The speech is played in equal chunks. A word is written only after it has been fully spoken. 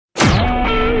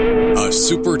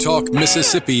SuperTalk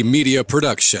Mississippi Media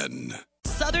Production.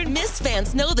 Southern Miss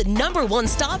fans know the #1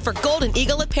 stop for Golden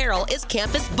Eagle apparel is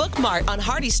Campus Bookmart on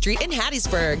Hardy Street in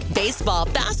Hattiesburg. Baseball,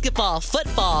 basketball,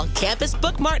 football, Campus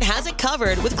Bookmart has it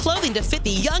covered with clothing to fit the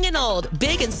young and old,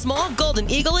 big and small Golden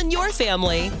Eagle in your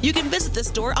family. You can visit the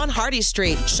store on Hardy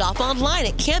Street, shop online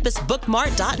at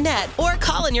campusbookmart.net, or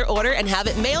call in your order and have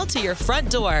it mailed to your front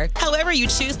door. However you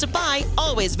choose to buy,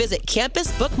 always visit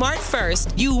Campus Bookmart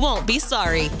first. You won't be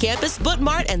sorry. Campus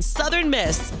Bookmart and Southern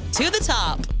Miss. To the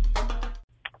top.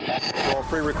 I'll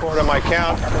pre-record on my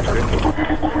count.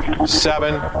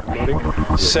 7,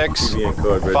 6,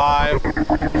 5,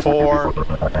 4,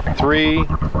 3,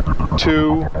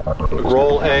 2.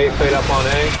 Roll A. Fade up on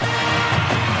A.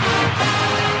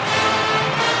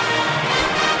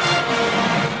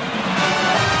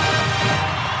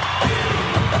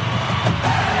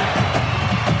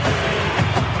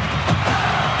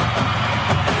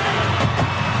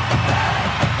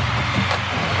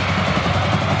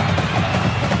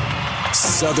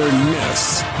 Southern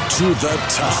Miss to the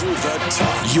top.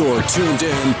 You're tuned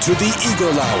in to the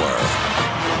Eagle Hour.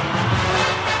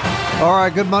 All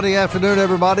right, good Monday afternoon,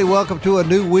 everybody. Welcome to a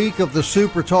new week of the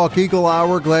SuperTalk Eagle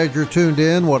Hour. Glad you're tuned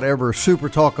in, whatever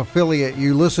SuperTalk affiliate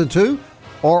you listen to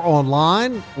or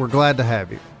online. We're glad to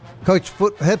have you.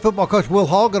 Head football coach Will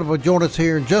Hall going to join us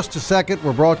here in just a second.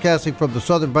 We're broadcasting from the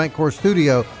Southern Bancorp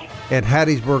studio at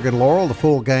Hattiesburg and Laurel. The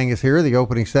full gang is here. The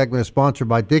opening segment is sponsored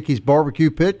by Dickey's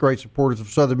Barbecue Pit, great supporters of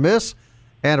Southern Miss,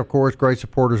 and, of course, great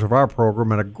supporters of our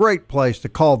program, and a great place to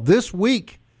call this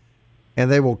week, and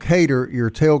they will cater your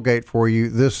tailgate for you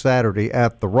this Saturday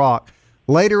at The Rock.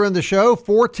 Later in the show,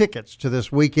 4 tickets to this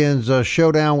weekend's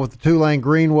showdown with the Tulan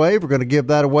Green Wave. We're going to give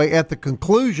that away at the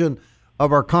conclusion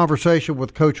of our conversation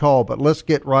with Coach Hall, but let's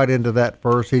get right into that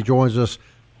first. He joins us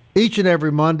each and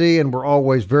every Monday, and we're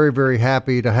always very, very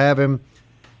happy to have him.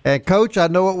 And, Coach, I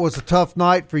know it was a tough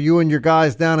night for you and your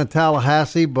guys down in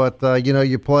Tallahassee, but,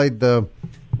 you played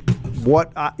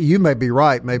you may be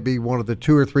right, may be one of the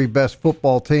 2 or 3 best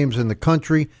football teams in the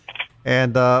country.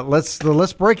 And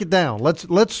let's break it down.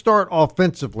 Let's start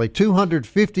offensively.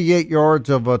 258 yards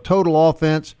of total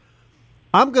offense.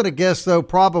 I'm going to guess, though,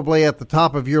 probably at the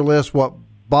top of your list, what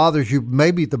bothers you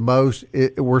maybe the most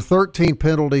were 13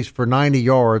 penalties for 90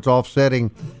 yards,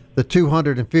 offsetting the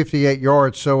 258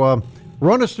 yards. So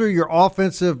run us through your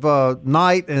offensive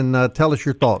night and tell us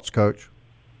your thoughts, Coach.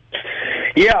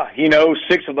 Yeah,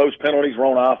 6 of those penalties were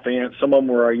on offense. Some of them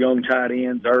were our young tight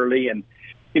ends early, and,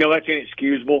 that's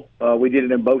inexcusable. We did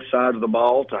it in both sides of the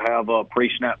ball to have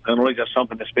pre-snap penalties. That's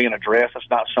something that's being addressed. That's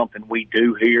not something we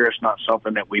do here. It's not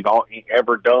something that we've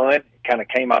ever done. It kind of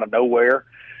came out of nowhere.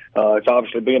 It's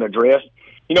obviously being addressed.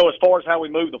 As far as how we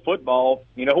move the football,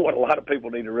 what a lot of people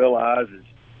need to realize is,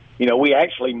 we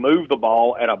actually move the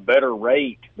ball at a better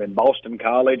rate than Boston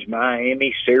College,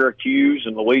 Miami, Syracuse,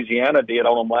 and Louisiana did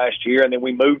on them last year. And then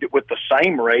we moved it with the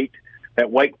same rate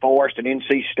that Wake Forest and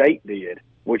NC State did,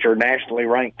 which are nationally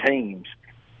ranked teams.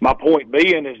 My point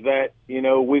being is that,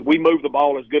 we move the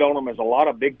ball as good on them as a lot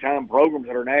of big-time programs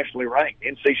that are nationally ranked.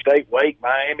 NC State, Wake,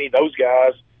 Miami, those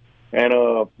guys. And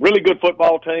a really good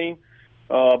football team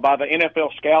by the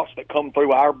NFL scouts that come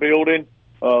through our building.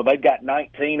 They've got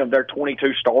 19 of their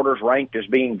 22 starters ranked as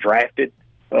being drafted.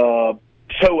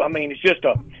 It's just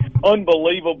an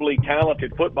unbelievably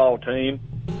talented football team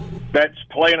that's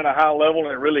playing at a high level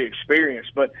and really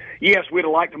experienced. But, yes, we'd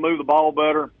have liked to move the ball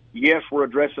better. Yes, we're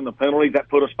addressing the penalties. That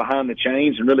put us behind the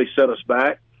chains and really set us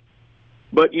back.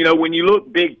 But, when you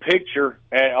look big picture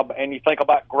and you think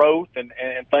about growth and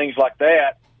things like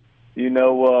that, we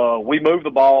move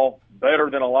the ball better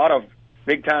than a lot of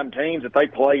big-time teams that they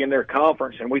play in their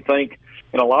conference, and we think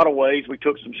in a lot of ways we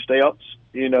took some steps,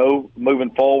 moving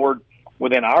forward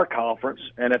within our conference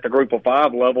and at the Group of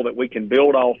 5 level that we can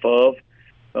build off of,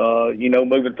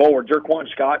 moving forward.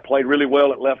 Jerquan Scott played really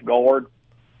well at left guard.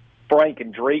 Frank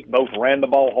and Dreek both ran the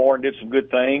ball hard and did some good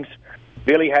things.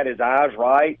 Billy had his eyes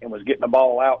right and was getting the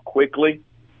ball out quickly.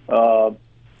 Caston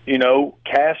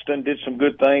did some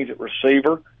good things at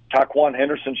receiver. Taquan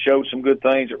Henderson showed some good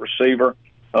things at receiver.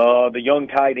 The young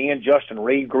tight end, Justin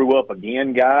Reed, grew up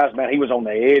again, guys. Man, he was on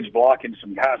the edge blocking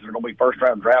some guys that are going to be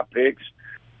first-round draft picks.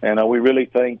 And we really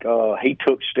think he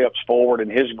took steps forward in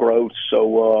his growth.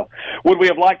 So would we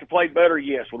have liked to play better?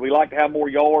 Yes. Would we like to have more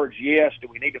yards? Yes. Do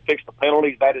we need to fix the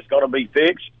penalties? That is going to be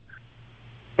fixed.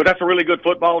 But that's a really good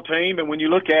football team. And when you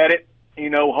look at it,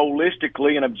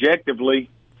 holistically and objectively,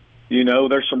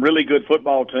 there's some really good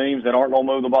football teams that aren't going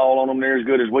to move the ball on them near as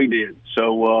good as we did.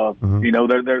 So,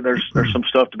 there's some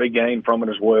stuff to be gained from it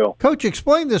as well. Coach,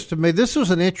 explain this to me. This was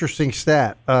an interesting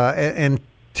stat. And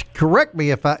correct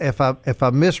me if I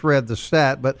misread the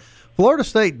stat, but Florida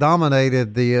State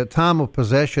dominated the time of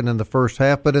possession in the first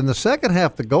half, but in the second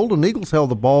half, the Golden Eagles held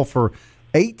the ball for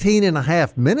 18 and a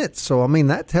half minutes. So, I mean,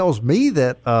 that tells me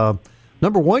that,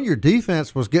 number one, your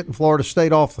defense was getting Florida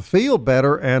State off the field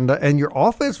better, and your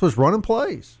offense was running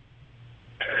plays.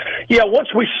 Yeah, once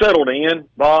we settled in,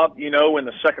 Bob, in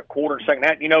the second quarter, second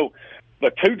half,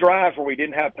 the two drives where we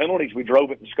didn't have penalties, we drove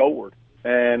it and scored.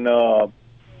 And,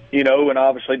 and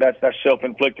obviously that's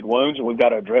self-inflicted wounds, and we've got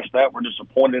to address that. We're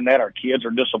disappointed in that. Our kids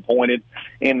are disappointed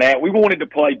in that. We wanted to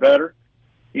play better.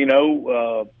 We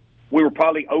were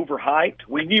probably overhyped.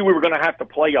 We knew we were going to have to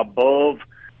play above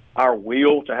our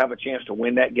will to have a chance to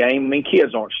win that game. I mean,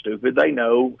 kids aren't stupid. They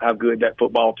know how good that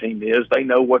football team is. They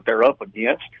know what they're up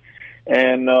against.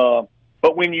 And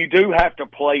but when you do have to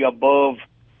play above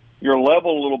your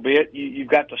level a little bit, you've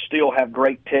got to still have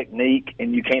great technique,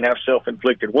 and you can't have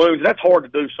self-inflicted wounds. That's hard to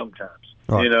do sometimes,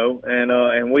 right.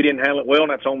 And we didn't handle it well,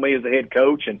 and that's on me as the head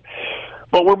coach.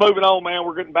 But we're moving on, man.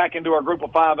 We're getting back into our Group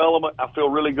of 5 element. I feel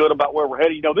really good about where we're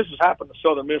headed. This has happened to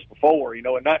Southern Miss before. In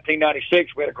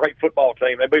 1996, we had a great football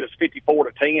team. They beat us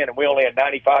 54-10, and we only had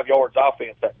 95 yards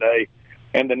offense that day.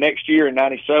 And the next year in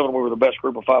 97, we were the best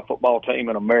Group of 5 football team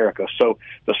in America. So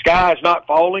the sky is not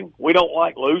falling. We don't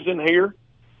like losing here.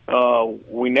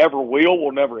 We never will.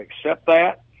 We'll never accept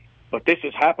that. But this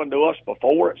has happened to us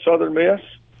before at Southern Miss.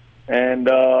 And,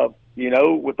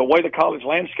 with the way the college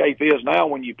landscape is now,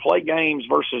 when you play games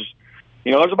versus,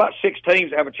 there's about 6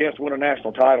 teams that have a chance to win a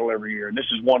national title every year, and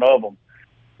this is one of them.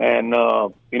 And,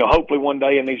 hopefully one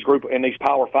day in these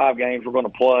Power 5 games, we're going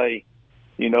to play,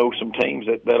 some teams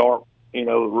that aren't,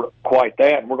 quite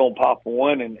that. And we're going to pop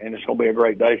one, and it's going to be a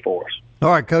great day for us. All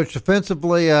right, Coach,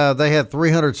 defensively, they had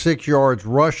 306 yards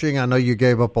rushing. I know you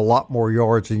gave up a lot more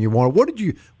yards than you wanted. What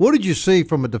did you see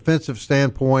from a defensive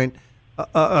standpoint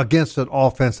against an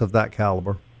offense of that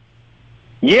caliber?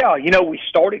 Yeah, we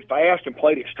started fast and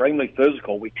played extremely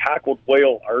physical. We tackled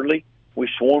well early. We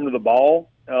swarmed to the ball.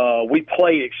 We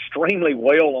played extremely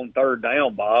well on third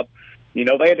down, Bob. They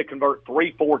had to convert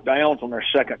 3 fourth downs on their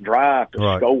second drive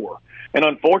to score. And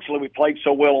unfortunately, we played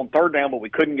so well on third down, but we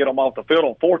couldn't get them off the field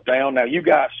on fourth down. Now, you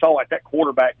guys saw it. That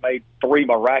quarterback made 3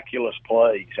 miraculous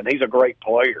plays, and he's a great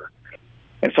player.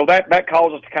 And so that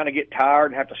caused us to kind of get tired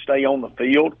and have to stay on the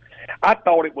field. I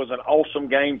thought it was an awesome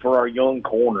game for our young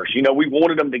corners. We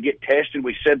wanted them to get tested.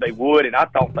 We said they would, and I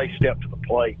thought they stepped to the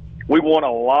plate. We won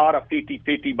a lot of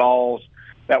 50-50 balls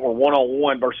that were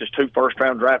one-on-one versus 2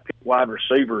 first-round draft pick wide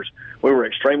receivers. We were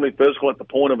extremely physical at the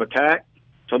point of attack.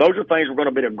 So those are things we're going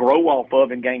to be able to grow off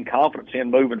of and gain confidence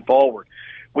in moving forward.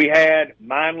 We had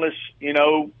mindless,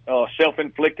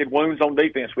 self-inflicted wounds on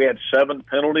defense. We had 7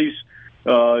 penalties,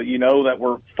 that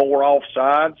were 4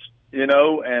 offsides,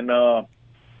 and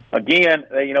again,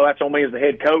 that's on me as the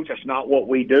head coach. That's not what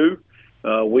we do.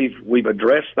 We've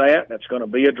addressed that. That's going to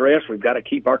be addressed. We've got to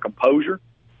keep our composure.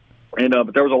 And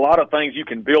but there was a lot of things you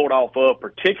can build off of,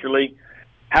 particularly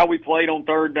how we played on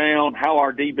third down, how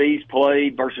our DBs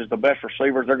played versus the best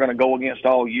receivers they're going to go against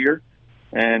all year.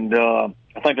 And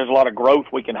I think there's a lot of growth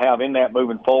we can have in that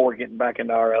moving forward, getting back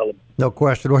into our element. No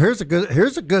question. Well, here's a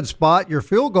good spot. Your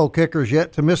field goal kicker's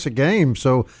yet to miss a game,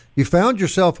 so you found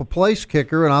yourself a place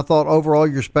kicker, and I thought overall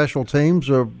your special teams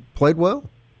played well.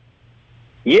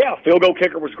 Yeah, field goal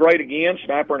kicker was great again.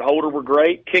 Snapper and holder were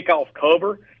great. Kickoff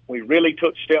cover, we really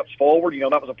took steps forward.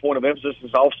 That was a point of emphasis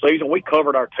this offseason. We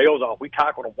covered our tails off. We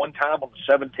tackled them one time on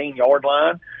the 17-yard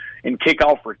line. In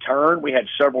kickoff return, we had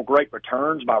several great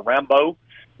returns by Rambo.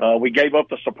 We gave up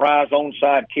the surprise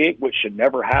onside kick, which should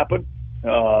never happen. They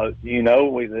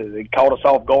caught us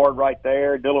off guard right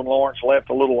there. Dylan Lawrence left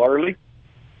a little early.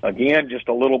 Again, just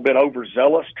a little bit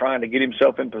overzealous, trying to get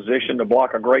himself in position to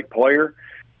block a great player.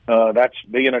 That's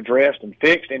being addressed and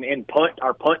fixed. And in punt,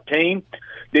 our punt team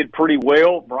did pretty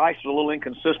well. Bryce was a little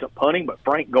inconsistent punting, but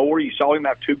Frank Gore, you saw him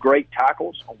have 2 great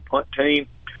tackles on punt team.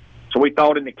 So we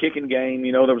thought in the kicking game,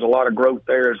 there was a lot of growth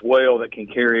there as well that can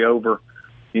carry over,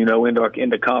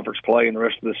 into conference play in the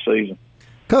rest of this season.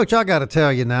 Coach, I got to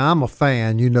tell you now, I'm a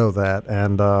fan, that,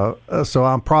 and so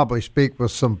I'm probably speak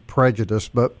with some prejudice,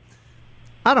 but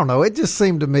I don't know. It just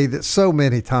seemed to me that so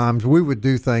many times we would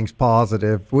do things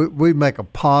positive. We'd make a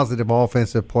positive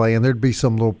offensive play, and there'd be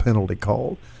some little penalty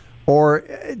called. Or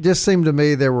it just seemed to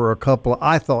me there were a couple of,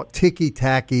 I thought,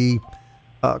 ticky-tacky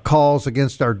calls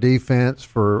against our defense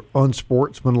for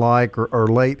unsportsmanlike or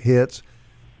late hits.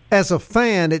 As a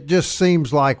fan, it just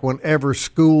seems like whenever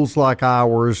schools like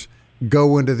ours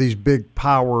go into these big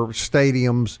power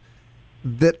stadiums,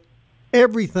 that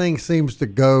everything seems to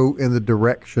go in the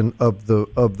direction of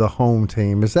the home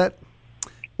team. Is that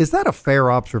a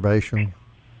fair observation?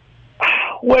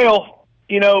 Well,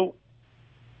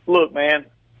 look, man,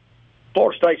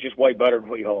 Florida State's just way better than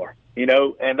we are,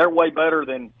 and they're way better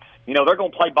than, they're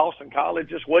going to play Boston College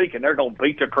this week, and they're going to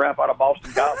beat the crap out of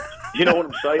Boston College. You know what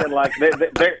I'm saying? Like,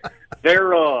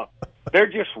 they're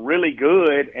just really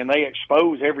good, and they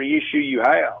expose every issue you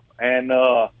have. And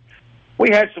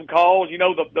we had some calls.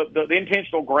 The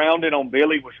intentional grounding on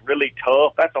Billy was really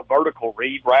tough. That's a vertical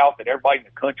read route that everybody in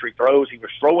the country throws. He was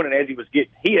throwing it as he was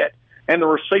getting hit, and the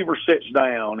receiver sits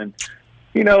down. And,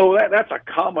 that's a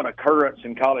common occurrence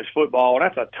in college football, and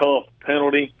that's a tough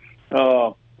penalty.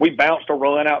 We bounced a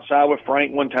run outside with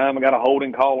Frank one time and got a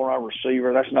holding call on our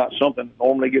receiver. That's not something that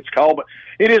normally gets called, but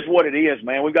it is what it is,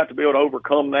 man. We've got to be able to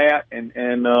overcome that, and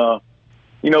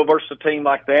versus a team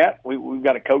like that, we've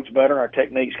got to coach better. Our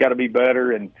technique's got to be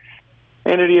better, and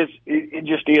it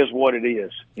just is what it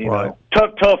is. Right.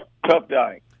 Tough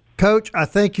day. Coach, I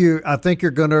think you're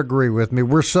going to agree with me.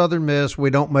 We're Southern Miss.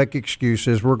 We don't make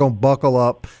excuses. We're going to buckle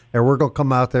up, and we're going to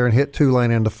come out there and hit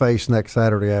Tulan in the face next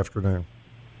Saturday afternoon.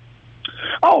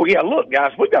 Oh, yeah, look,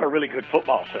 guys, we've got a really good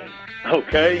football team,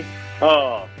 okay?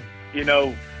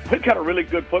 We've got a really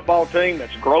good football team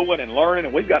that's growing and learning,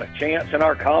 and we've got a chance in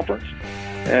our conference.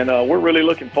 And we're really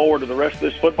looking forward to the rest of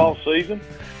this football season.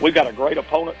 We've got a great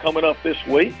opponent coming up this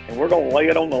week, and we're going to lay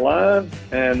it on the line.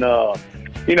 And,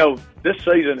 this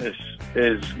season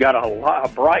is got a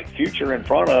bright future in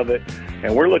front of it,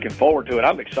 and we're looking forward to it.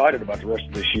 I'm excited about the rest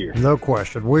of this year. No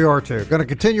question. We are, too. Going to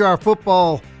continue our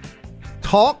football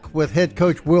talk with head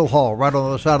coach Will Hall right on the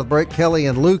other side of the break. Kelly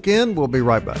and Luke in. We'll be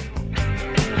right back.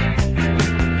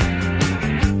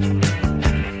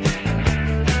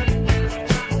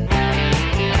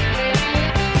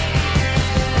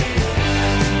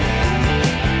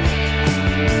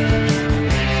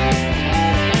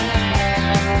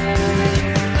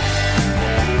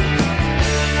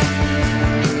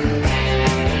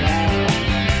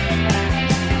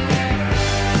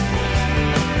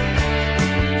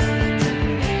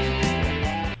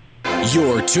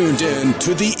 You're tuned in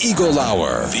to the Eagle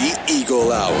Hour. The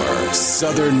Eagle Hour.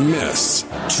 Southern Miss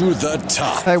to the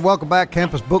top. Hey, welcome back.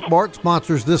 Campus Book Mart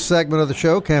sponsors this segment of the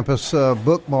show. Campus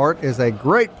Book Mart is a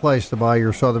great place to buy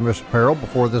your Southern Miss apparel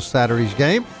before this Saturday's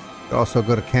game. You also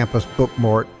go to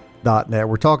campusbookmart.net.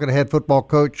 We're talking to head football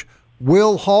coach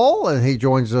Will Hall, and he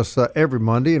joins us every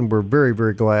Monday, and we're very,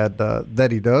 very glad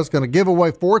that he does. Going to give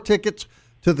away 4 tickets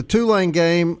to the Tulan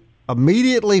game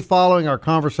immediately following our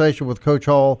conversation with Coach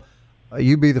Hall.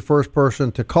 You be the first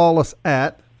person to call us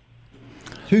at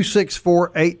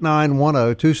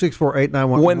 264-8910,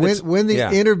 264-8910. When the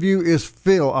interview is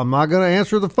filled, I'm not going to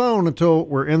answer the phone until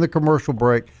we're in the commercial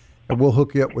break, and we'll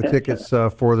hook you up with tickets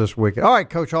for this weekend. All right,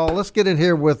 Coach Hall, let's get in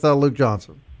here with Luke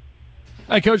Johnson.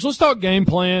 Hey, Coach, let's talk game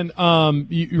plan.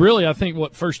 I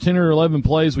think, first 10 or 11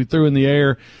 plays we threw in the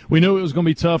air. We knew it was going to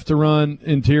be tough to run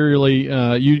interiorly.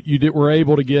 You were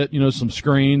able to get, some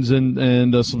screens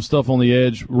and some stuff on the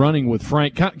edge running with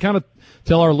Frank. Kind of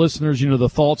tell our listeners, the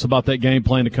thoughts about that game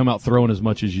plan to come out throwing as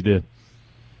much as you did.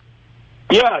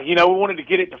 Yeah, we wanted to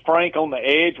get it to Frank on the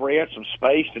edge where he had some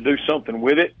space to do something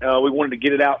with it. We wanted to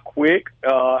get it out quick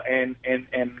and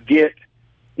get –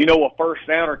 a first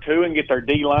down or two and get their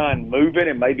D-line moving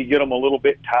and maybe get them a little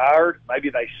bit tired.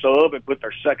 Maybe they sub and put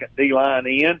their second D-line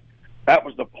in. That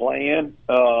was the plan,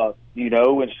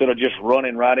 instead of just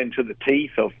running right into the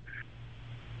teeth of,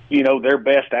 their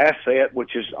best asset,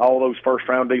 which is all those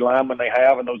first-round D-linemen they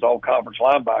have and those all-conference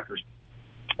linebackers.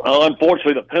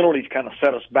 Unfortunately, the penalties kind of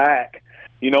set us back.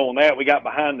 On that, we got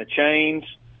behind the chains.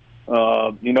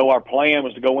 Our plan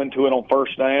was to go into it on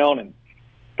first down and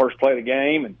first play of the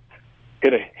game and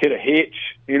hit a hitch,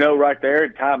 right there.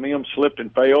 And Ty Mims slipped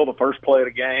and fell the first play of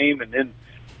the game. And then,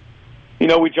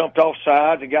 we jumped off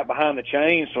sides and got behind the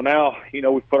chains. So now, we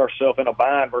put ourselves in a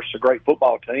bind versus a great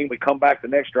football team. We come back the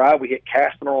next drive. We hit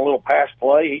Caston on a little pass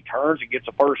play. He turns and gets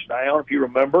a first down, if you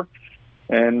remember.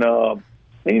 And,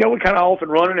 we kind of off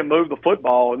and running and move the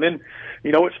football. And then,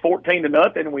 it's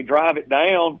 14-0, and we drive it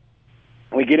down.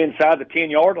 We get inside the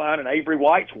 10-yard line, and Avery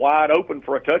White's wide open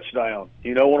for a touchdown,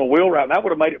 on a wheel route. And that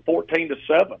would have made it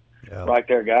 14-7 right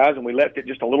there, guys. And we left it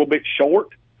just a little bit short.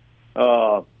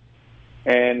 I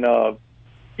guess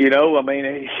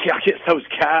those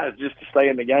guys, just to stay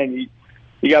in the game,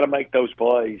 you got to make those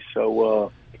plays.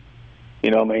 So,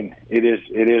 it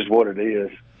is what it is.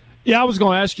 Yeah, I was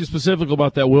going to ask you specifically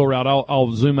about that wheel route.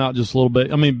 I'll zoom out just a little bit.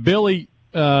 Billy,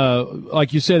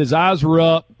 like you said, his eyes were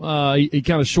up. He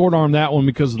kind of short-armed that one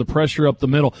because of the pressure up the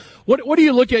middle. What do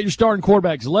you look at your starting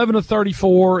quarterbacks? 11 of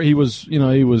 34. He was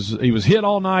hit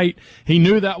all night. He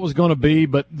knew that was going to be,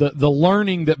 but the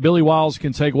learning that Billy Wiles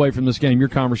can take away from this game, your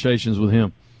conversations with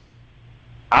him.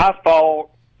 I thought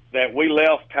that we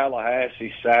left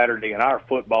Tallahassee Saturday and our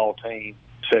football team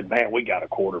said, man, we got a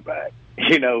quarterback.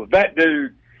 You know, that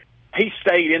dude, he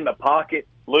stayed in the pocket.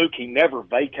 Luke, he never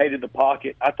vacated the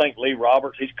pocket. I think Lee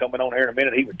Roberts, he's coming on here in a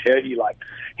minute, he would tell you, like,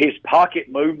 his pocket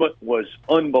movement was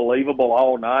unbelievable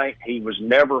all night. He was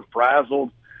never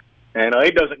frazzled, and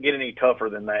it doesn't get any tougher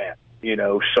than that, you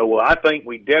know. So I think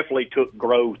we definitely took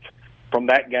growth from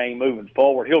that game moving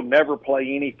forward. He'll never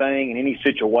play anything in any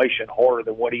situation harder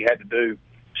than what he had to do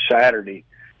Saturday,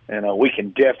 and we can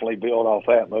definitely build off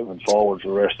that moving forward for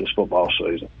the rest of this football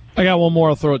season. I got one more.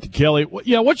 I'll throw it to Kelly.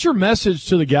 Yeah, what's your message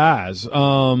to the guys?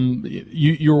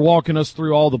 You were walking us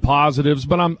through all the positives,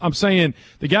 but I'm saying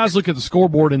the guys look at the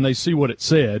scoreboard and they see what it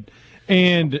said.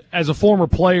 And as a former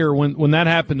player, when that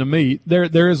happened to me,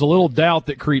 there is a little doubt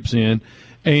that creeps in,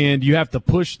 and you have to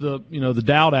push the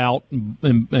doubt out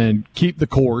and keep the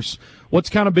course. What's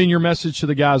kind of been your message to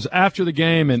the guys after the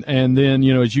game, and then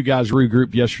as you guys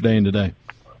regrouped yesterday and today?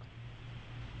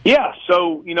 Yeah,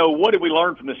 so, what did we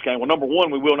learn from this game? Well, number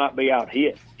one, we will not be out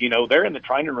hit. They're in the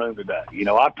training room today.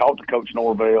 I've talked to Coach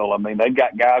Norvell. I mean, they've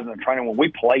got guys in the training room. We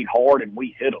played hard and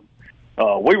we hit them.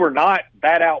 We were not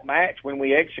that outmatched when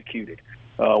we executed.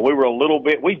 We were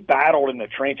we battled in the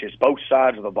trenches, both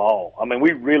sides of the ball. I mean,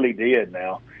 we really did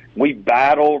now. We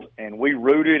battled and we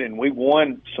rooted and we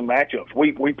won some matchups.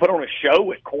 We put on a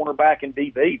show at cornerback and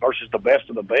DB versus the best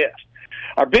of the best.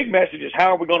 Our big message is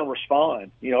how are we going to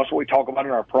respond? That's what we talk about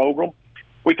in our program.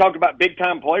 We talked about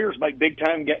big-time players make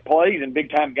big-time plays in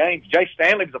big-time games. Jay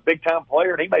Stanley's a big-time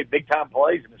player, and he made big-time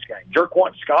plays in this game.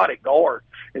 Jerquan Scott at guard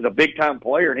is a big-time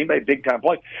player, and he made big-time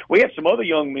plays. We had some other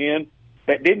young men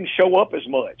that didn't show up as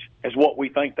much as what we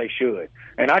think they should,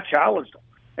 and I challenged them.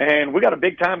 And we got a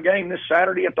big-time game this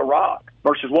Saturday at the Rock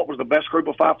versus what was the best Group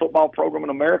of 5 football program in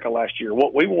America last year,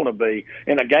 what we want to be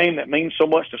in a game that means so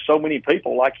much to so many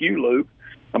people like you, Luke.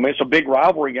 I mean, it's a big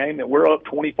rivalry game that we're up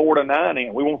 24-9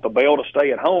 in. We want the Bell to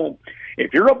stay at home.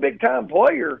 If you're a big-time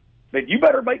player, then you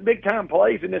better make big-time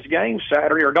plays in this game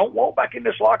Saturday, or don't walk back in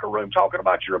this locker room talking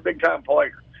about you're a big-time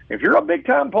player. If you're a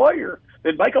big-time player,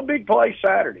 then make a big play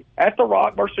Saturday at the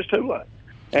Rock versus Tulan.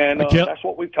 And that's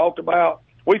what we've talked about.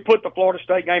 We put the Florida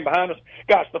State game behind us.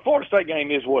 Guys, the Florida State game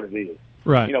is what it is.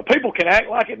 Right. People can act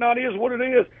like it not is what it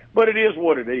is, but it is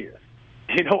what it is.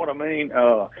 You know what I mean?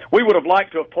 We would have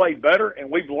liked to have played better, and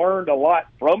we've learned a lot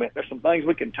from it. There's some things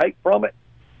we can take from it,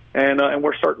 and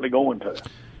we're certainly going to.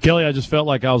 Kelly, I just felt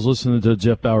like I was listening to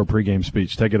Jeff Bauer pregame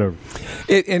speech. Take it over.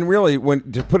 And really,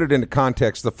 to put it into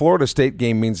context, the Florida State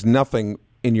game means nothing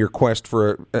in your quest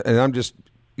for and I'm just,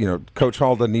 Coach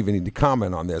Hall doesn't even need to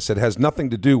comment on this. It has nothing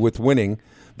to do with winning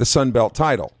the Sun Belt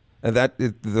title. And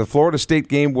the Florida State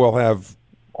game will have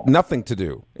nothing to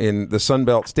do in the Sun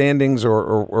Belt standings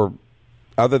or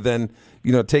other than,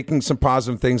 taking some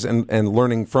positive things and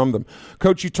learning from them.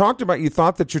 Coach, you talked about, you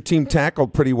thought that your team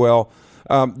tackled pretty well.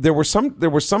 There were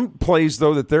some plays,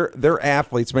 though, that their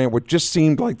athletes, man, just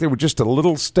seemed like they were just a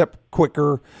little step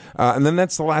quicker. And then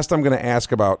that's the last I'm going to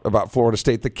ask about Florida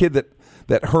State. The kid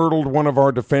that hurdled one of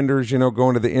our defenders,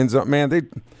 going to the end zone. Man,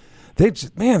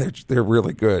 they're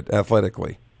really good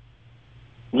athletically.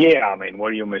 Yeah, I mean, what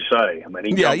do you want me to say? I mean,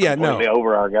 he jumped completely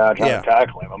over our guy trying to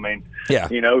tackle him. I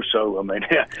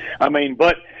mean,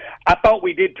 but I thought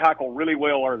we did tackle really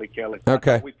well early, Kelly.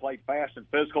 Okay. I thought we played fast and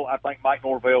physical. I think Mike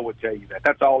Norvell would tell you that.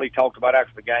 That's all he talked about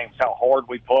after the game, is how hard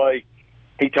we play.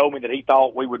 He told me that he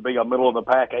thought we would be a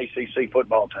middle-of-the-pack ACC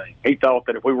football team. He thought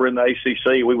that if we were in the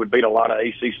ACC, we would beat a lot of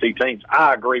ACC teams.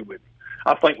 I agree with him.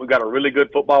 I think we've got a really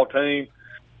good football team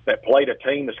that played a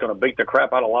team that's going to beat the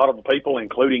crap out of a lot of the people,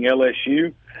 including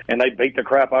LSU, and they beat the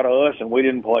crap out of us, and we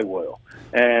didn't play well.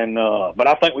 And but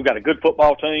I think we've got a good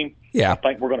football team. Yeah. I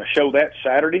think we're going to show that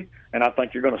Saturday, and I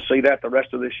think you're going to see that the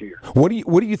rest of this year. What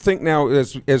do you think now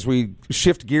as we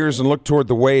shift gears and look toward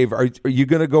the Wave? Are you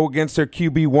going to go against their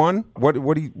QB1?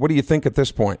 What do you think at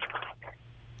this point?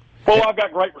 Well, I've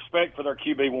got great respect for their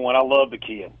QB1. I love the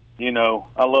kid.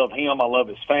 I love him. I love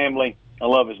his family. I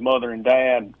love his mother and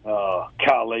dad.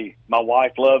 Golly, my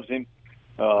wife loves him.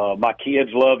 My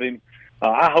kids love him.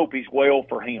 I hope he's well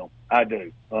for him. I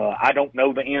do. I don't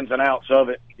know the ins and outs of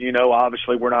it.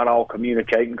 Obviously we're not all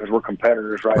communicating because we're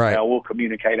competitors right now. We'll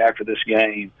communicate after this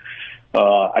game.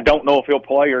 I don't know if he'll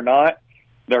play or not.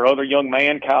 Their other young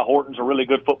man, Kyle Horton's a really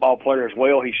good football player as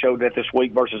well. He showed that this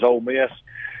week versus Ole Miss.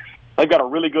 They've got a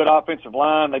really good offensive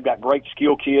line. They've got great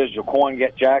skill kids.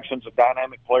 Jaquan Jackson's a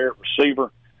dynamic player at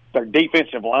receiver. Their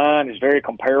defensive line is very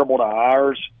comparable to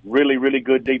ours. Really, really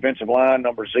good defensive line.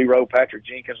 Number 0, Patrick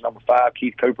Jenkins. Number 5,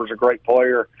 Keith Cooper's a great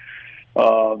player.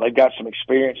 They've got some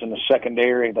experience in the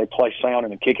secondary. They play sound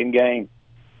in the kicking game.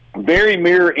 very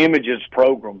mirror images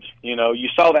programs. You know, you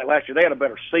saw that last year. They had a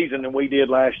better season than we did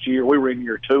last year. We were in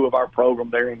year 2 of our program.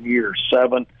 They're in year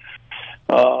 7.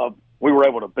 We were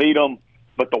able to beat them.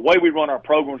 But the way we run our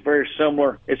program is very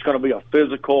similar. It's going to be a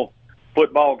physical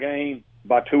football game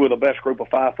by 2 of the best group of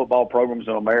 5 football programs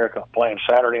in America playing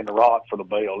Saturday in the Rock for the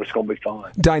Bell. It's going to be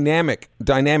fun.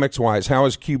 Dynamics-wise, how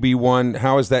is QB1,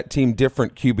 how is that team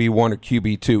different, QB1 or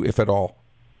QB2, if at all?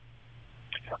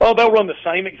 Oh, they'll run the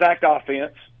same exact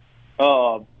offense.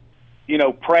 You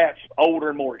know, Pratt's older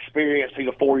and more experienced. He's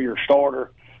a 4-year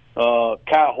starter.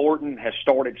 Kyle Horton has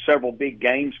started several big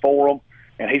games for them,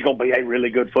 and he's going to be a really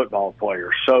good football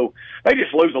player. So they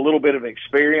just lose a little bit of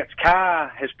experience. Kai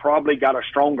has probably got a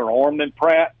stronger arm than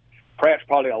Pratt. Pratt's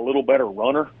probably a little better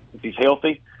runner if he's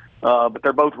healthy, but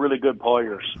they're both really good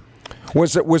players.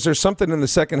 Was there something in the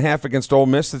second half against Ole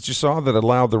Miss that you saw that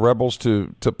allowed the Rebels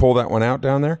to pull that one out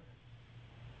down there?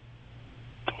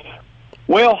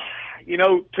 Well, you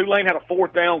know, Tulane had a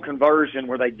 4th down conversion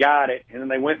where they got it, and then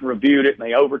they went and reviewed it, and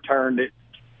they overturned it.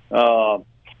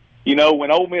 You know,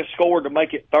 when Ole Miss scored to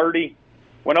make it 30,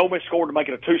 when Ole Miss scored to make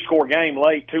it a 2-score game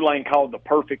late, Tulane called the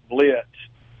perfect blitz.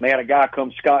 They had a guy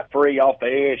come scot-free off the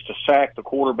edge to sack the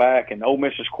quarterback, and Ole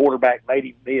Miss's quarterback made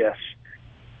him miss.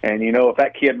 And, you know, if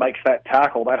that kid makes that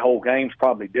tackle, that whole game's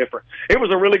probably different. It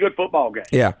was a really good football game.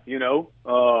 Yeah. You know,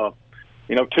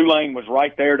 Tulane was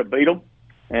right there to beat them.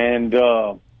 And,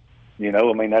 you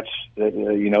know, I mean, that's,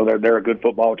 you know, they're a good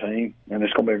football team, and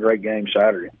it's going to be a great game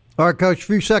Saturday. All right, Coach, a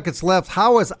few seconds left.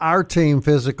 How is our team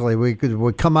physically? We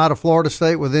come out of Florida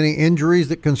State with any injuries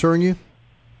that concern you?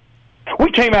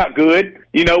 We came out good.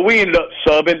 You know, we ended up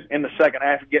subbing in the second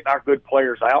half and getting our good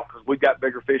players out because we've got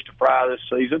bigger fish to fry this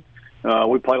season.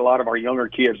 We played a lot of our younger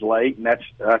kids late, and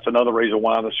that's another reason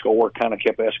why the score kind of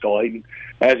kept escalating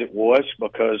as it was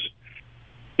because,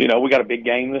 you know, we got a big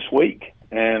game this week.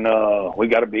 And we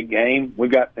got a big game.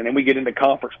 And then we get into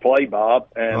conference play, Bob.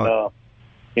 And,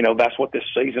 you know, that's what this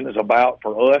season is about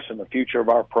for us and the future of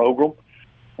our program.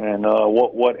 And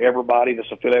what everybody that's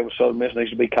affiliated with Southern Miss needs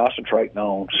to be concentrating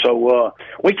on. So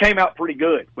we came out pretty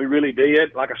good. We really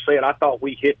did. Like I said, I thought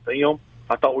we hit them.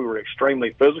 I thought we were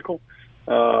extremely physical.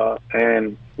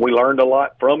 And we learned a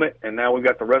lot from it, and now we've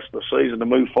got the rest of the season to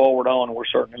move forward on, and we're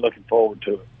certainly looking forward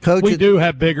to it. Coach, we do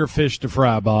have bigger fish to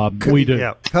fry, Bob. We do.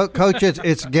 Yeah. Coach,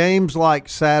 it's games like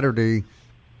Saturday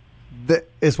that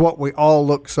is what we all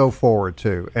look so forward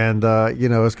to. And, you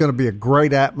know, it's going to be a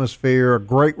great atmosphere, a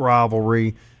great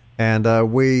rivalry,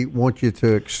 and we want you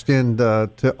to extend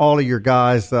to all of your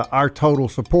guys our total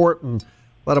support and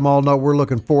let them all know we're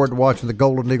looking forward to watching the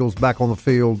Golden Eagles back on the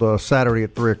field Saturday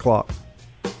at 3 o'clock.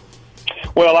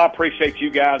 Well, I appreciate you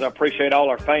guys. I appreciate all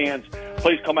our fans.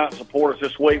 Please come out and support us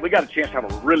this week. We got a chance to have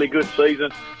a really good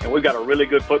season, and we've got a really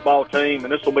good football team,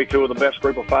 and this will be 2 of the best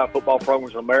group of 5 football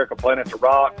programs in America playing at the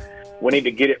Rock. We need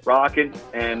to get it rocking,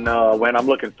 and when I'm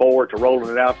looking forward to rolling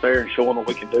it out there and showing what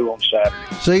we can do on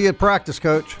Saturday. See you at practice,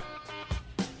 Coach.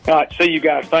 All right, see you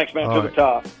guys. Thanks, man. To the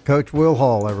top. Coach Will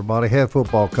Hall, everybody, head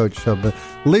football coach.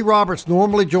 Lee Roberts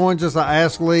normally joins us. I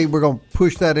asked Lee, we're going to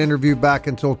push that interview back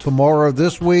until tomorrow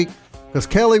this week because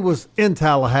Kelly was in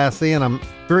Tallahassee, and I'm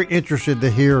very interested to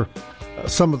hear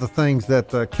some of the things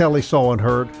that Kelly saw and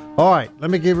heard. All right, let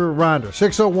me give you a reminder.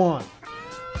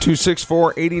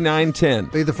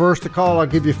 601-264-8910. Be the first to call. I'll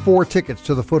give you 4 tickets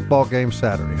to the football game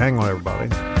Saturday. Hang on,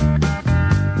 everybody.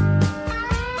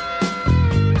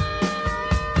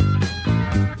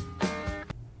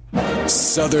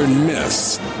 Southern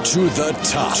Miss to the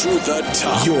top. To the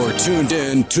top. You're tuned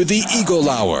in to the Eagle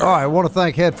Hour. All right, I want to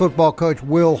thank head football coach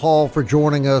Will Hall for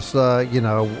joining us. You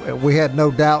know, we had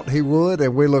no doubt he would,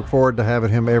 and we look forward to having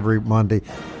him every Monday.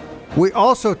 We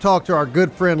also talk to our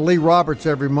good friend Lee Roberts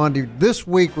every Monday. This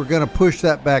week, we're going to push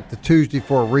that back to Tuesday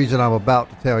for a reason I'm about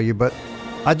to tell you, but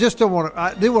I just don't want to.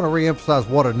 I do want to reemphasize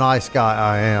what a nice guy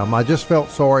I am. I just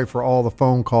felt sorry for all the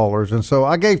phone callers, and so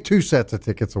I gave 2 sets of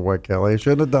tickets away, Kelly. I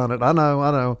shouldn't have done it. I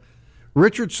know.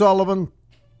 Richard Sullivan,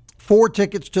 4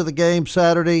 tickets to the game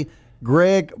Saturday.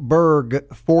 Greg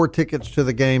Berg, 4 tickets to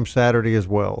the game Saturday as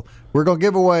well. We're going to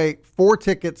give away 4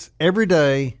 tickets every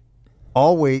day,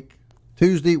 all week,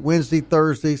 Tuesday, Wednesday,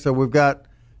 Thursday. So we've got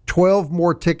 12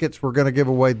 more tickets we're going to give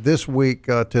away this week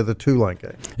to the Tulan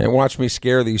game. And watch me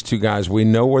scare these 2 guys. We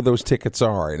know where those tickets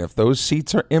are, and if those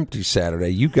seats are empty Saturday,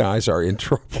 you guys are in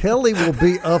trouble. Kelly will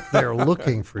be up there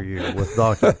looking for you with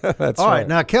Doctor. That's all right.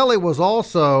 Now, Kelly was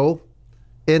also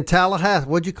in Tallahassee.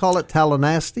 What'd you call it,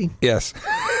 Tallahassee? Yes.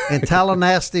 In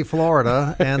Tallahassee,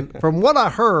 Florida. And from what I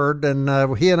heard,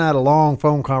 and he and I had a long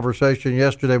phone conversation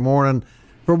yesterday morning,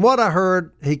 from what I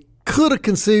heard, he could have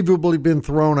conceivably been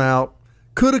thrown out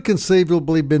could have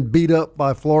conceivably been beat up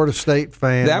by Florida State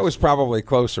fans. That was probably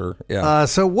closer. Yeah.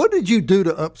 So what did you do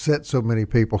to upset so many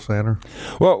people, Sander?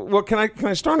 Well, can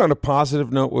I start on a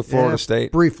positive note with Florida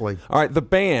State? Briefly. All right,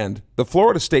 the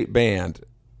Florida State band,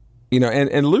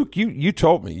 and Luke, you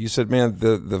told me, you said, man,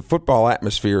 the football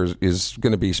atmosphere is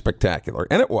going to be spectacular,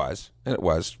 and it was.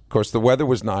 Of course, the weather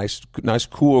was nice,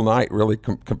 cool night, really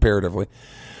comparatively.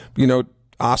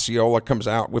 Osceola comes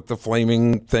out with the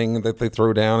flaming thing that they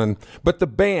throw down, but the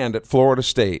band at Florida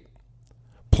State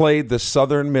played the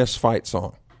Southern Miss fight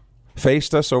song,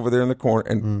 faced us over there in the corner,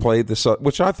 and played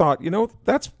which I thought,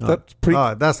 that's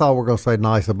pretty. That's all we're going to say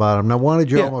nice about them. Now, why did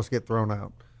you almost get thrown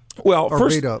out? Well,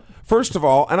 beat up? First of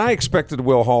all, and I expected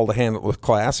Will Hall to handle it with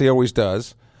class. He always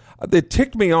does. It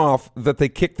ticked me off that they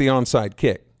kicked the onside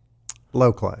kick.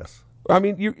 Low class. I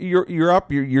mean, you're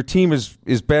up. Your team is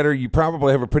better. You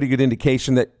probably have a pretty good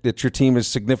indication that your team is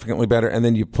significantly better, and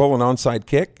then you pull an onside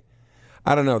kick.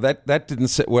 I don't know. That didn't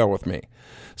sit well with me.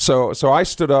 So I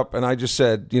stood up and I just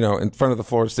said, in front of the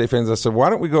Florida State fans, I said, why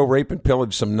don't we go rape and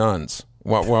pillage some nuns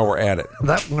while we're at it?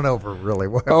 That went over really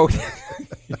well. Oh,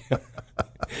 yeah.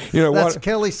 That's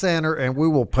Kelly Sander, and we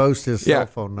will post his cell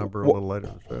phone number a little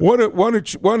later. Why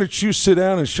don't you sit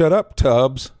down and shut up,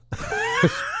 Tubbs?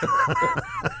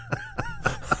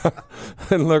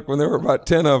 And look, when there were about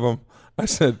 10 of them, I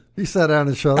said, "You sat down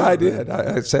and shut up." I did.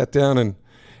 I sat down and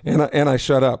I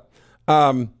shut up.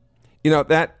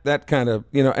 That kind of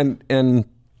and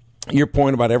your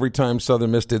point about every time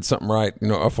Southern Miss did something right,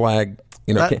 a flag,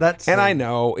 that's and I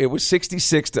know it was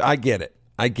 66. I get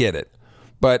it,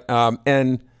 but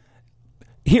and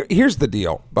here's the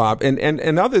deal, Bob,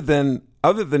 and other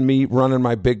than me running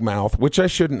my big mouth, which I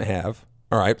shouldn't have.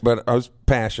 All right, but I was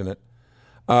passionate.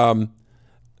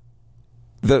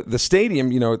 The stadium,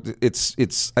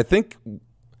 it's I think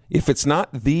if it's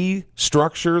not the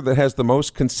structure that has the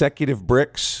most consecutive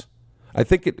bricks, I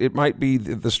think it might be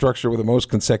the structure with the most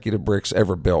consecutive bricks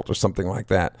ever built or something like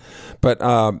that. But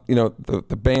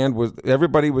the band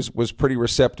everybody was pretty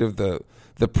receptive. The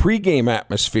pregame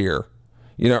atmosphere,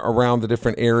 around the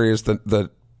different areas, the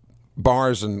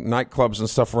bars and nightclubs and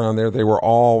stuff around there, they were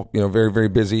all very, very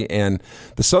busy. And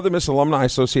the Southern Miss Alumni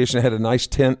Association had a nice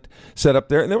tent set up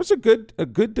there, and there was a good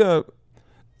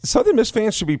Southern Miss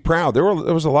fans should be proud. There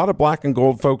was a lot of black and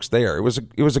gold folks there. It was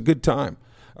a good time.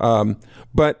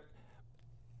 But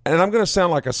and I'm going to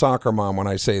sound like a soccer mom when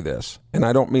I say this, and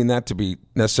I don't mean that to be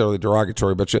necessarily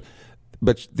derogatory,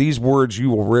 but these words you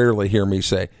will rarely hear me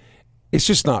say. It's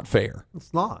just not fair.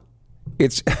 It's not.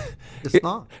 It's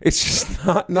not. It's just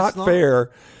not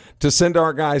fair to send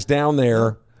our guys down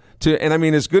there and I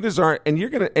mean, as good as I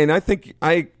think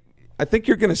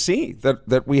you're gonna see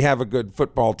that we have a good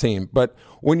football team. But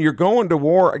when you're going to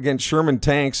war against Sherman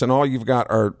tanks and all you've got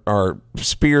are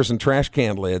spears and trash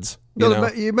can lids,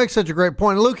 you make such a great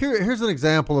point. Luke, here's an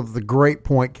example of the great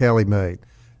point Kelly made.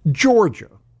 Georgia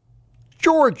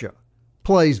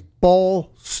plays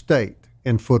Ball State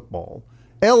in football.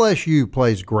 LSU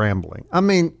plays Grambling. I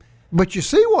mean, but you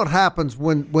see what happens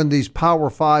when these Power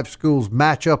 5 schools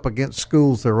match up against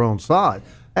schools their own side.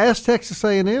 Ask Texas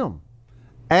A&M.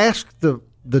 Ask the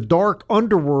dark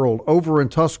underworld over in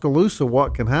Tuscaloosa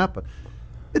what can happen.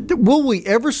 Will we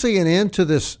ever see an end to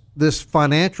this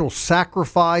financial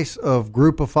sacrifice of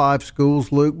Group of 5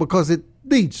 schools, Luke? Because it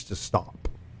needs to stop.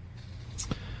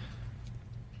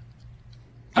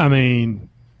 I mean,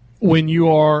 when you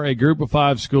are a Group of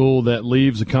 5 school that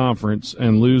leaves a conference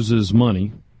and loses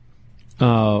money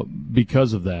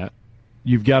because of that,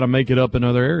 you've got to make it up in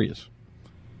other areas.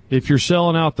 If you're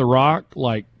selling out the rock,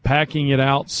 like packing it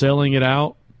out, selling it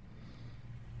out,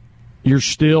 you're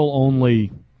still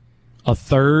only a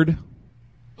third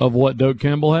of what Doak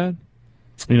Campbell had,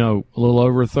 a little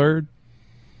over a third.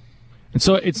 And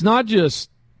so it's not just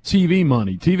TV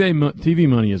money. TV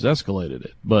money has escalated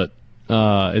it, but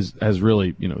has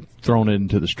really, thrown it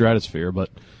into the stratosphere. But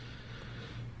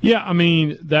yeah, I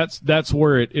mean, that's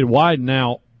where it widened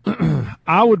out.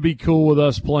 I would be cool with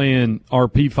us playing our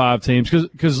P5 teams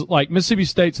because like Mississippi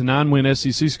State's a 9-win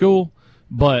SEC school,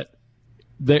 but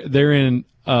they're in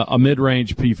a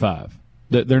mid-range P5.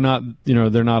 They're not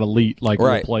elite like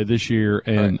we'll play this year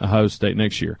and Ohio State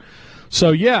next year.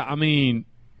 So yeah, I mean,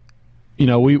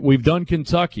 we've done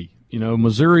Kentucky.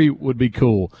 Missouri would be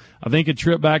cool. I think a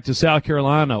trip back to South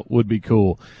Carolina would be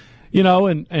cool.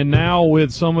 And now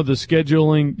with some of the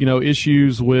scheduling,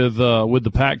 issues with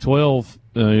the Pac-12,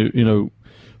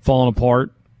 falling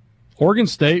apart, Oregon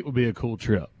State would be a cool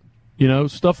trip.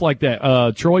 Stuff like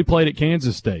that. Troy played at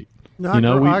Kansas State.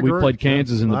 No, we played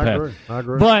Kansas in the past. I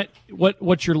agree. But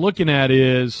what you're looking at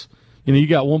is, you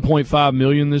got $1.5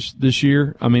 million this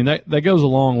year. I mean, that goes a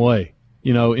long way.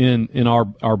 in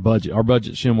our budget. Our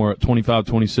budget, Shim, we're at 25,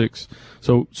 26.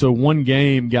 So one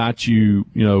game got you,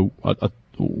 a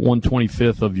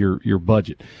 1/25th of your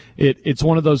budget. It's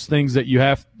one of those things that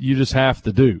you just have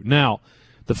to do. Now,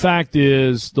 the fact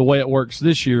is, the way it works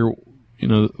this year,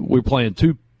 we're playing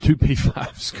two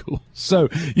P5 schools. So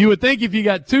you would think if you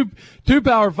got two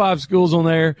Power 5 schools on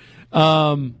there,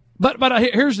 but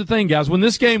here's the thing, guys. When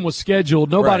this game was scheduled,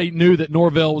 nobody knew that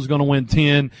Norvell was going to win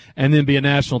 10 and then be a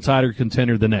national title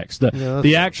contender the next.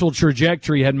 The actual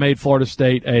trajectory had made Florida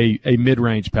State a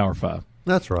mid-range Power 5.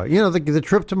 That's right. The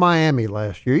trip to Miami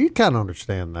last year, you kind of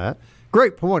understand that.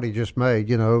 Great point he just made.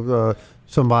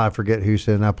 Somebody, I forget who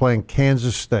said, now playing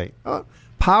Kansas State.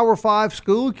 Power 5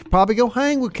 school, you could probably go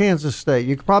hang with Kansas State.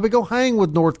 You could probably go hang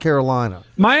with North Carolina.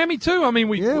 Miami, too. I mean,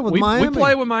 we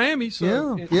play with Miami.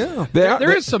 So yeah.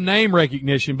 There is some name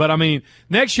recognition, but, I mean,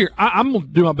 next year, I'm going to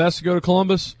do my best to go to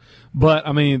Columbus. But,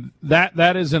 I mean,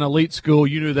 that is an elite school.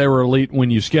 You knew they were elite when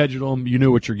you scheduled them. You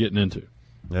knew what you're getting into.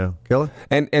 Yeah. Kelly?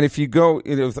 And if you go,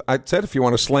 I said if you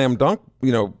want to slam dunk,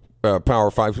 Power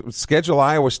 5, schedule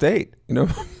Iowa State.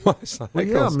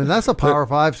 That's a Power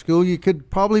 5 school you could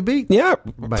probably beat. Yeah,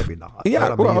 maybe not.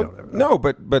 Yeah,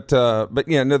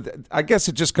 I guess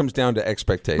it just comes down to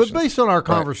expectations. But based on our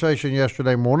conversation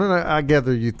yesterday morning, I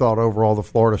gather you thought overall the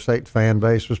Florida State fan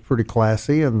base was pretty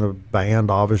classy, and the band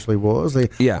obviously was.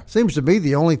 Seems to me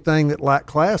the only thing that lacked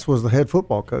class was the head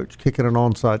football coach kicking an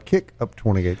onside kick up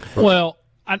 28. Well,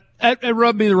 it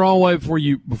rubbed me the wrong way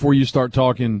before you start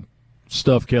talking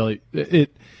stuff, Kelly.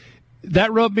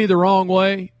 That rubbed me the wrong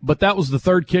way, but that was the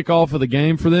third kickoff of the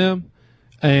game for them.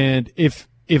 And if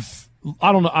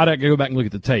I don't know, I'd have to go back and look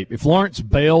at the tape. If Lawrence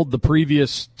bailed the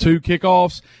previous two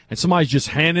kickoffs and somebody's just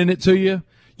handing it to you,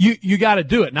 you got to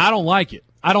do it. And I don't like it.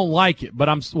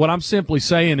 But what I'm simply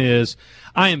saying is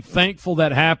I am thankful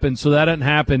that happened, so that doesn't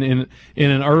happen in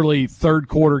an early third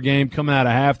quarter game coming out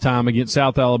of halftime against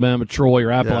South Alabama, Troy,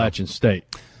 or Appalachian State.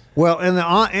 Well, in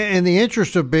the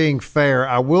interest of being fair,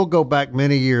 I will go back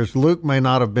many years. Luke may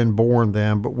not have been born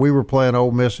then, but we were playing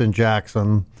Ole Miss in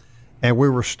Jackson, and we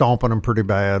were stomping them pretty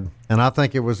bad. And I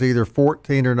think it was either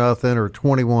 14-0 or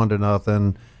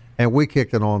 21-0, and we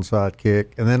kicked an onside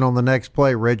kick. And then on the next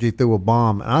play, Reggie threw a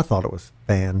bomb, and I thought it was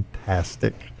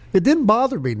fantastic. It didn't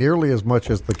bother me nearly as much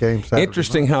as the game Saturday.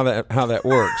 Interesting how that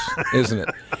works, isn't it?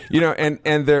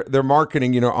 And their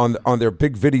marketing, on their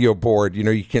big video board,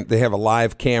 they have a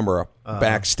live camera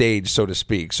backstage, so to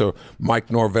speak. So Mike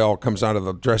Norvell comes out of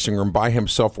the dressing room by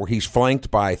himself, where he's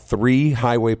flanked by 3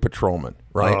 highway patrolmen.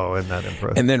 Right. Oh, isn't that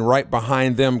impressive? And then right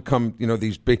behind them come,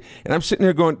 these big. And I'm sitting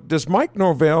there going, does Mike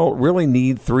Norvell really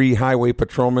need 3 highway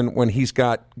patrolmen when he's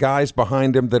got guys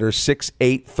behind him that are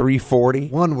 6'8", 340?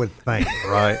 One would think,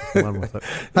 right? One would think.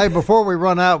 Hey, before we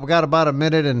run out, we got about a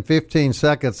minute and 15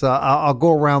 seconds. I'll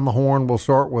go around the horn. We'll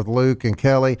start with Luke and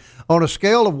Kelly. On a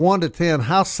scale of 1 to 10,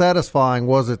 how satisfying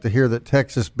was it to hear that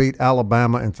Texas beat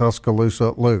Alabama in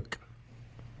Tuscaloosa? Luke?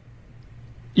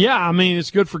 Yeah, I mean,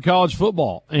 it's good for college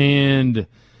football. And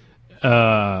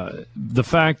the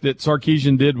fact that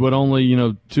Sarkisian did what only,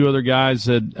 2 other guys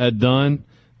had done,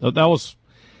 that was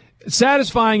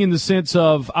satisfying in the sense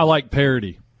of I like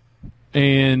parity.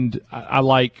 And I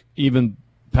like even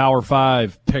Power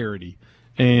 5 parity.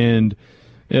 And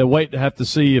wait to have to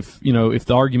see if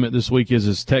the argument this week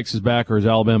is Texas back or is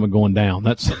Alabama going down.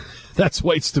 That's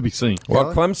waits to be seen.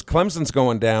 Well, Clemson's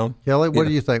going down. Kelly, what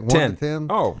do you think? 1 to 10?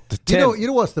 Oh, 10. You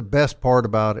know what's the best part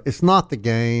about it? It's not the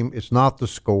game. It's not the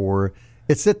score.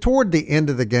 It's that toward the end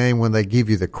of the game when they give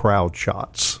you the crowd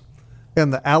shots.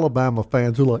 And the Alabama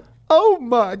fans are like, oh,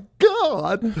 my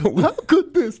God, how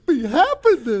could this be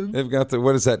happening? They've got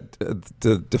what is that,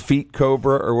 the defeat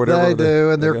Cobra or whatever? They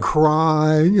do, and they're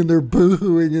crying, and they're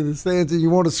booing in the stands, and you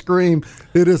want to scream.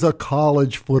 It is a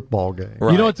college football game.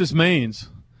 Right. You know what this means?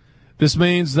 This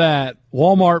means that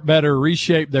Walmart better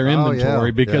reshape their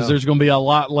inventory because there's going to be a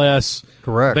lot less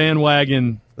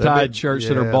bandwagon Tide shirts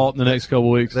that are bought in the next couple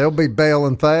of weeks. They'll be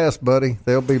bailing fast, buddy.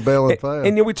 They'll be bailing fast.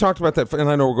 And we talked about that, and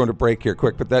I know we're going to break here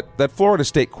quick, but that Florida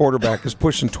State quarterback is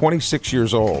pushing 26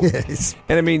 years old. Yes.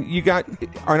 And, I mean, you got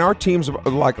on our teams,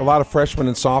 like a lot of freshmen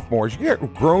and sophomores, you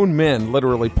got grown men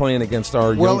literally playing against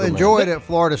our younger men. Enjoy it at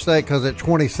Florida State because at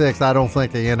 26, I don't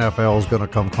think the NFL is going to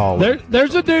come calling.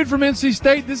 There's a dude from NC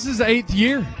State. This is 8th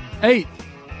year. 8th.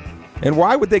 And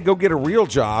why would they go get a real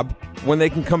job when they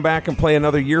can come back and play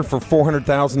another year for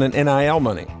 $400,000 in NIL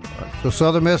money? So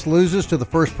Southern Miss loses to the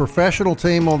first professional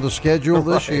team on the schedule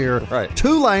this year. Right.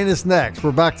 Tulane is next.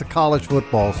 We're back to college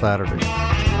football Saturday.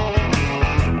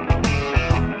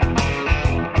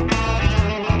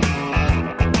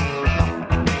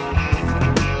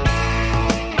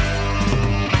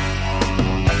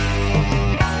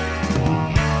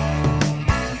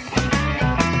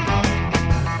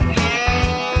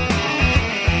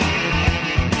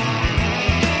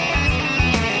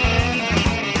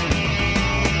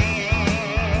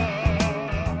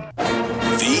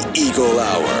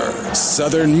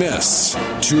 Southern Miss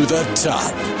to the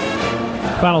top.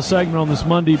 Final segment on this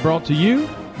Monday brought to you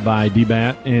by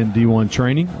DBAT and D1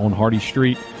 Training on Hardy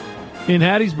Street in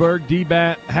Hattiesburg,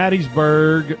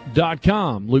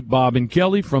 dbathattiesburg.com. Luke, Bob, and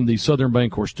Kelly from the Southern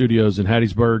Bancorp Studios in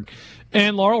Hattiesburg.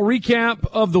 And Laurel, recap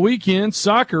of the weekend.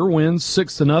 Soccer wins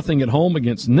 6-0 at home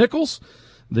against Nichols.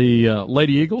 The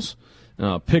Lady Eagles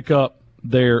pick up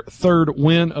their third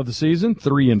win of the season,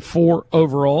 3-4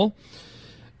 overall.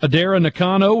 Adara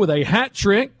Nakano with a hat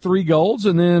trick, 3 goals,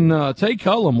 and then Tay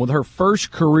Cullum with her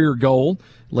first career goal.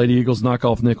 Lady Eagles knock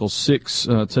off Nichols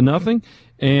 6-0,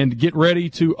 and get ready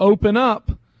to open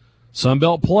up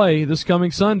Sunbelt play this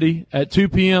coming Sunday at 2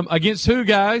 p.m. against who,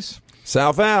 guys?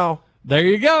 South Al. There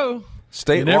you go.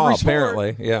 State law,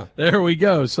 apparently. Yeah. There we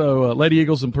go. So Lady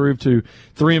Eagles improved to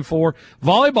 3-4.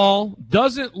 Volleyball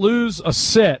doesn't lose a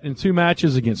set in 2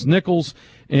 matches against Nichols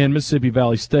and Mississippi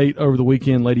Valley State over the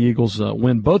weekend. Lady Eagles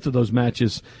win both of those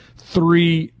matches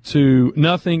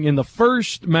 3-0. In the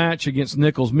first match against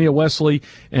Nichols, Mia Wesley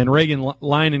and Reagan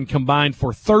Linen combined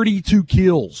for 32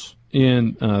 kills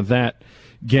in that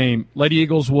game. Lady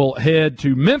Eagles will head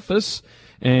to Memphis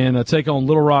and take on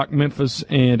Little Rock, Memphis,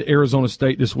 and Arizona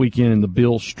State this weekend in the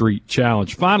Beale Street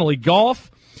Challenge. Finally,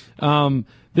 golf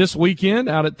this weekend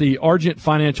out at the Argent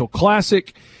Financial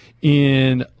Classic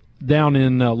down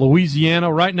in Louisiana.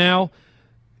 Right now,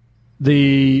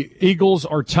 the Eagles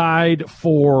are tied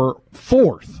for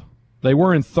 4th. They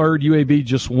were in 3rd. UAB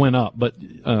just went up, but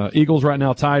Eagles right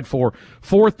now tied for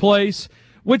 4th place,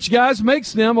 which, guys,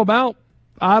 makes them about,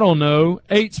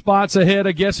 8 spots ahead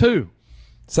of guess who?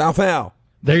 South Al.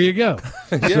 There you go.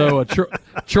 Yeah. So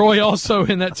Troy also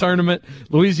in that tournament.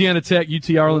 Louisiana Tech, UT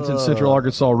Arlington, Central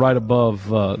Arkansas right above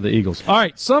the Eagles. All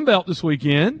right, Sunbelt this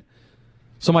weekend.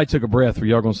 Somebody took a breath. Were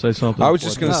y'all going to say something? I was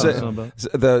just going to say,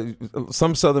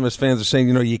 some Southern Miss fans are saying,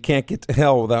 you can't get to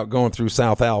hell without going through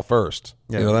South Al first.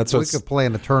 Yeah, that's we could play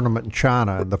in a tournament in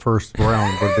China in the first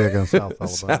round would be against South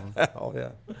Alabama. South Al, yeah.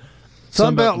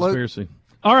 Sunbelt conspiracy.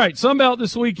 All right, Sunbelt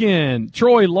this weekend.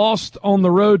 Troy lost on the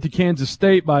road to Kansas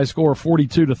State by a score of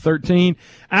 42-13.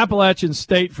 Appalachian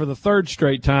State, for the 3rd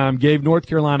straight time, gave North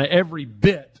Carolina every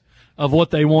bit of what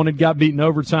they wanted. Got beaten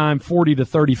overtime,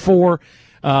 40-34.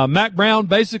 Mac Brown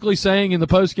basically saying in the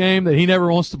postgame that he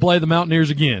never wants to play the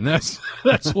Mountaineers again. That's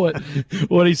what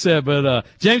he said. But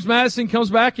James Madison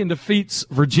comes back and defeats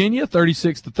Virginia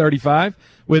 36-35.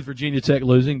 With Virginia Tech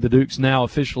losing, the Dukes now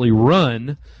officially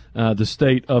run the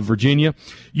state of Virginia.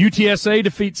 UTSA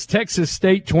defeats Texas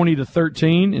State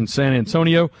 20-13 in San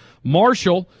Antonio.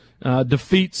 Marshall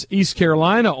defeats East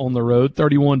Carolina on the road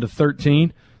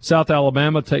 31-13. South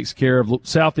Alabama takes care of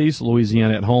Southeast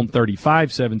Louisiana at home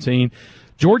 35-17.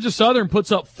 Georgia Southern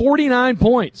puts up 49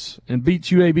 points and beats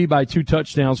UAB by 2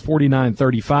 touchdowns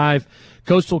 49-35.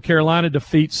 Coastal Carolina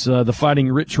defeats the Fighting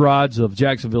Rich Rods of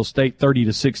Jacksonville State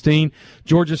 30-16.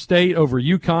 Georgia State over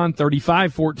UConn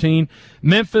 35-14.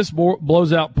 Memphis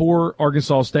blows out poor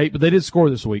Arkansas State, but they did score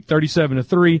this week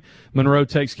 37-3. Monroe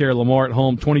takes care of Lamar at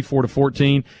home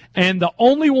 24-14. And the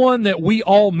only one that we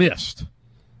all missed,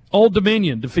 Old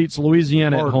Dominion defeats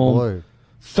Louisiana at home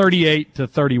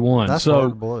 38-31. That's hard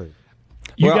to believe.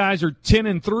 You guys are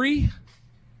 10-3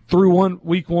 through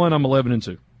week 1. I'm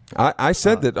 11-2. I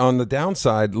said that on the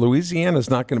downside, Louisiana's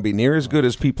not going to be near as good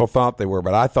as people thought they were,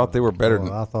 but I thought they were better.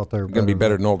 I thought they were going to be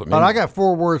better than Old Dominion. But I got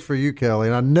 4 words for you, Kelly,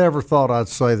 and I never thought I'd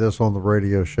say this on the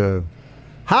radio show.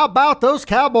 How about those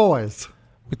Cowboys?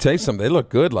 Let me tell you something. They looked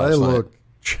good last night. They looked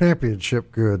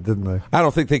championship good, didn't they? I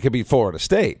don't think they could beat Florida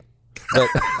State. But,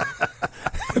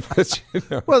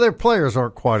 well, their players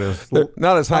aren't quite as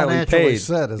not as highly paid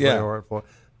set as they are at Florida.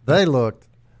 They looked,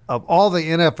 of all the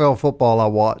NFL football I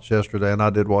watched yesterday, and I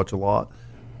did watch a lot,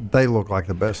 they look like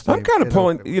the best team. I'm kind of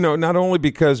pulling, not only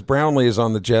because Brownlee is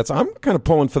on the Jets, I'm kind of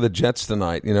pulling for the Jets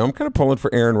tonight. I'm kind of pulling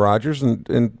for Aaron Rodgers and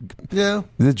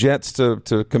the Jets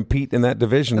to compete in that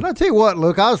division. And I tell you what,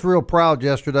 Luke, I was real proud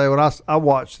yesterday when I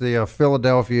watched the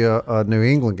Philadelphia New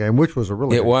England game, which was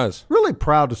really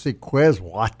proud to see Quez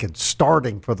Watkins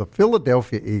starting for the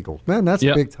Philadelphia Eagles. Man, that's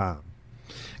big time.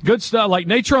 Good stuff. Like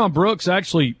Natron Brooks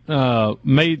actually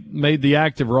made the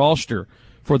active roster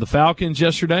for the Falcons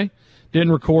yesterday.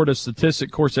 Didn't record a statistic.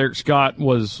 Of course, Eric Scott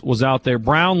was out there.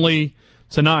 Brownlee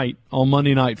tonight on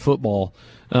Monday Night Football.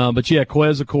 But,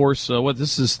 Quez, of course,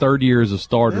 this is his 3rd year as a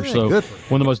starter, so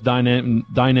one of the most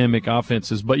dynamic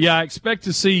offenses. But, I expect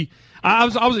to see I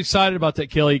was excited about that,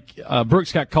 Kelly.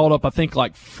 Brooks got called up, I think,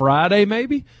 like Friday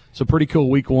maybe. So pretty cool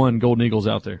week one, Golden Eagles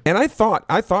out there. And I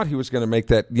thought he was going to make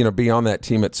that, be on that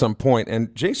team at some point.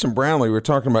 And Jason Brownlee, we were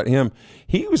talking about him.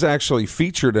 He was actually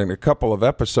featured in a couple of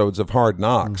episodes of Hard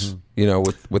Knocks,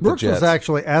 with Brooks the Jets. was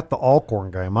actually at the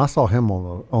Alcorn game. I saw him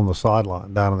on the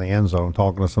sideline down in the end zone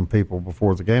talking to some people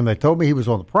before the game. They told me he was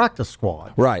on the practice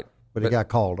squad. Right. But he got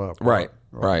called up. Right.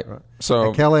 So,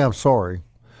 and Kelly, I'm sorry.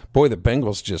 Boy, the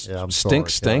Bengals just stunk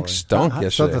yesterday.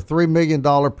 So the $3 million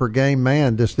per game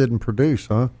man just didn't produce,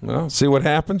 huh? Well, see what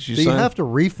happens. Do you have to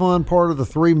refund part of the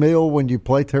 $3 million when you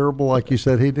play terrible like you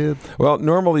said he did? Well,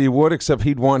 normally you would, except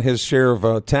he'd want his share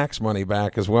of tax money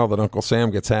back as well. That Uncle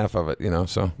Sam gets half of it,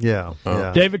 So yeah.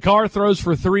 David Carr throws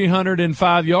for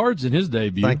 305 yards in his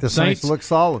debut. I think the Saints look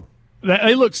solid.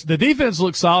 The defense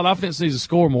looks solid. Offense needs to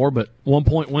score more, but 1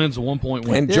 point wins a 1 point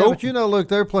win. But look,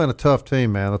 they're playing a tough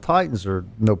team, man. The Titans are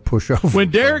no pushover.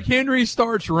 When Derrick Henry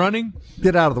starts running,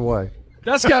 get out of the way.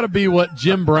 That's got to be what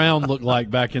Jim Brown looked like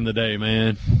back in the day,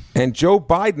 man. And Joe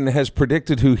Biden has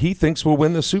predicted who he thinks will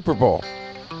win the Super Bowl.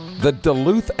 The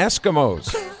Duluth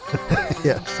Eskimos.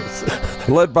 Yes.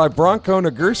 Led by Bronco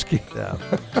Nagurski. Yeah.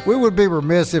 We would be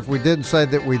remiss if we didn't say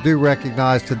that we do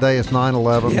recognize today is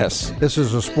 9/11. Yes. This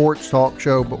is a sports talk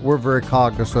show, but we're very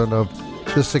cognizant of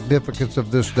the significance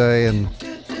of this day. And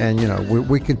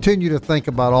we continue to think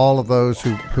about all of those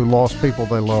who lost people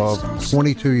they love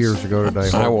 22 years ago today.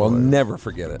 I will never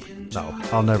forget it. No,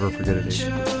 I'll never forget it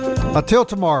either. Until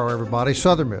tomorrow, everybody,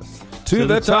 Southern Miss. To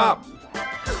the top.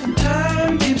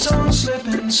 Time keeps on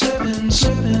slipping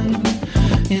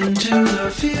into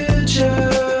the future.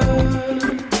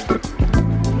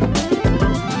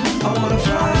 I want to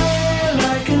fly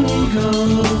like an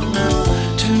eagle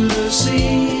to the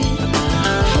sea.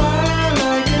 Fly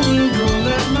like an eagle,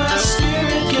 let my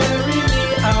spirit carry me.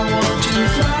 I want to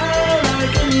fly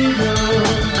like an eagle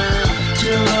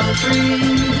till I'm free.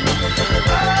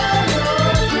 I go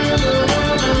through the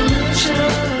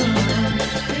revolution.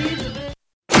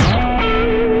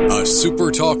 A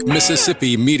SuperTalk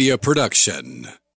Mississippi Media production.